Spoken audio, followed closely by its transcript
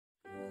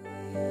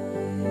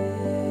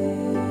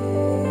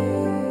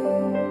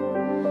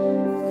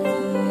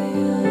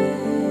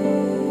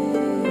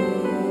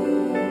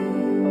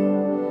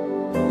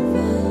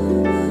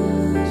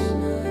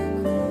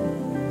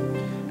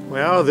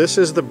Well, this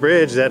is the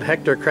bridge that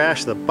Hector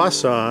crashed the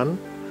bus on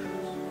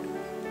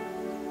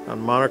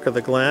Monarch of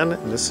the Glen,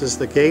 and this is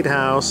the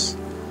gatehouse.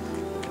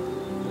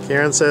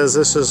 Karen says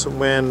this is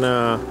when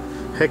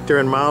Hector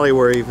and Molly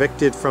were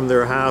evicted from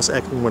their house.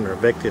 When they're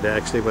evicted,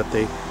 actually, but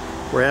they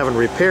were having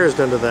repairs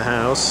done to the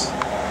house,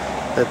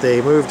 that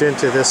they moved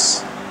into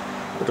this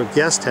little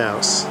guest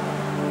house.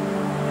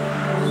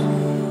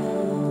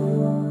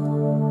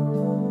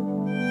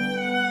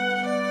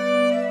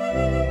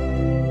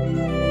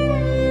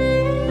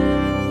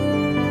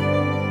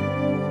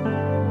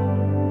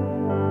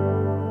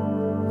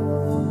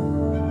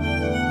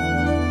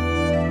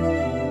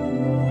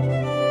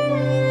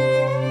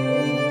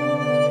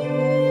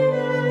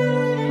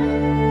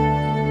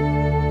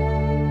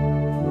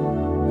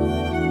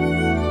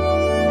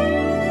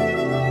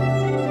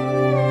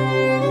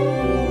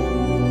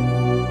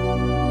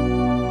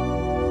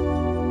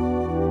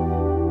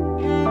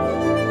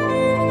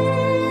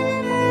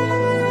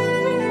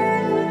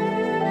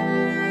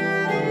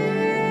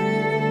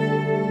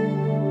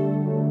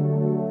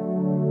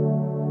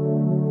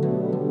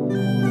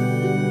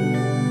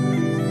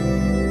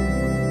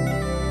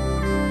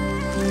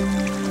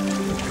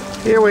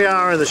 Here we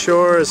are on the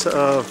shores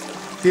of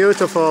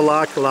beautiful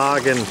Loch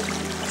Laggan.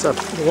 It's a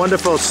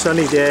wonderful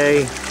sunny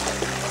day.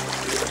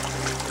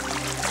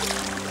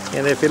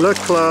 And if you look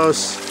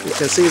close, you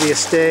can see the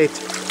estate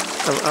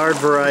of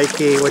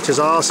Ardverikie, which is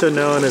also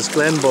known as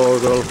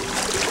Glenbogle,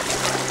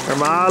 where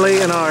Molly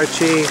and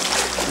Archie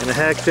and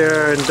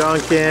Hector and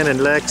Duncan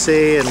and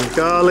Lexi and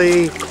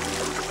Gully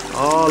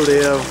all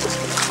lived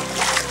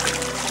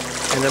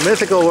in the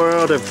mythical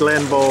world of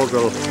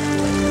Glenbogle.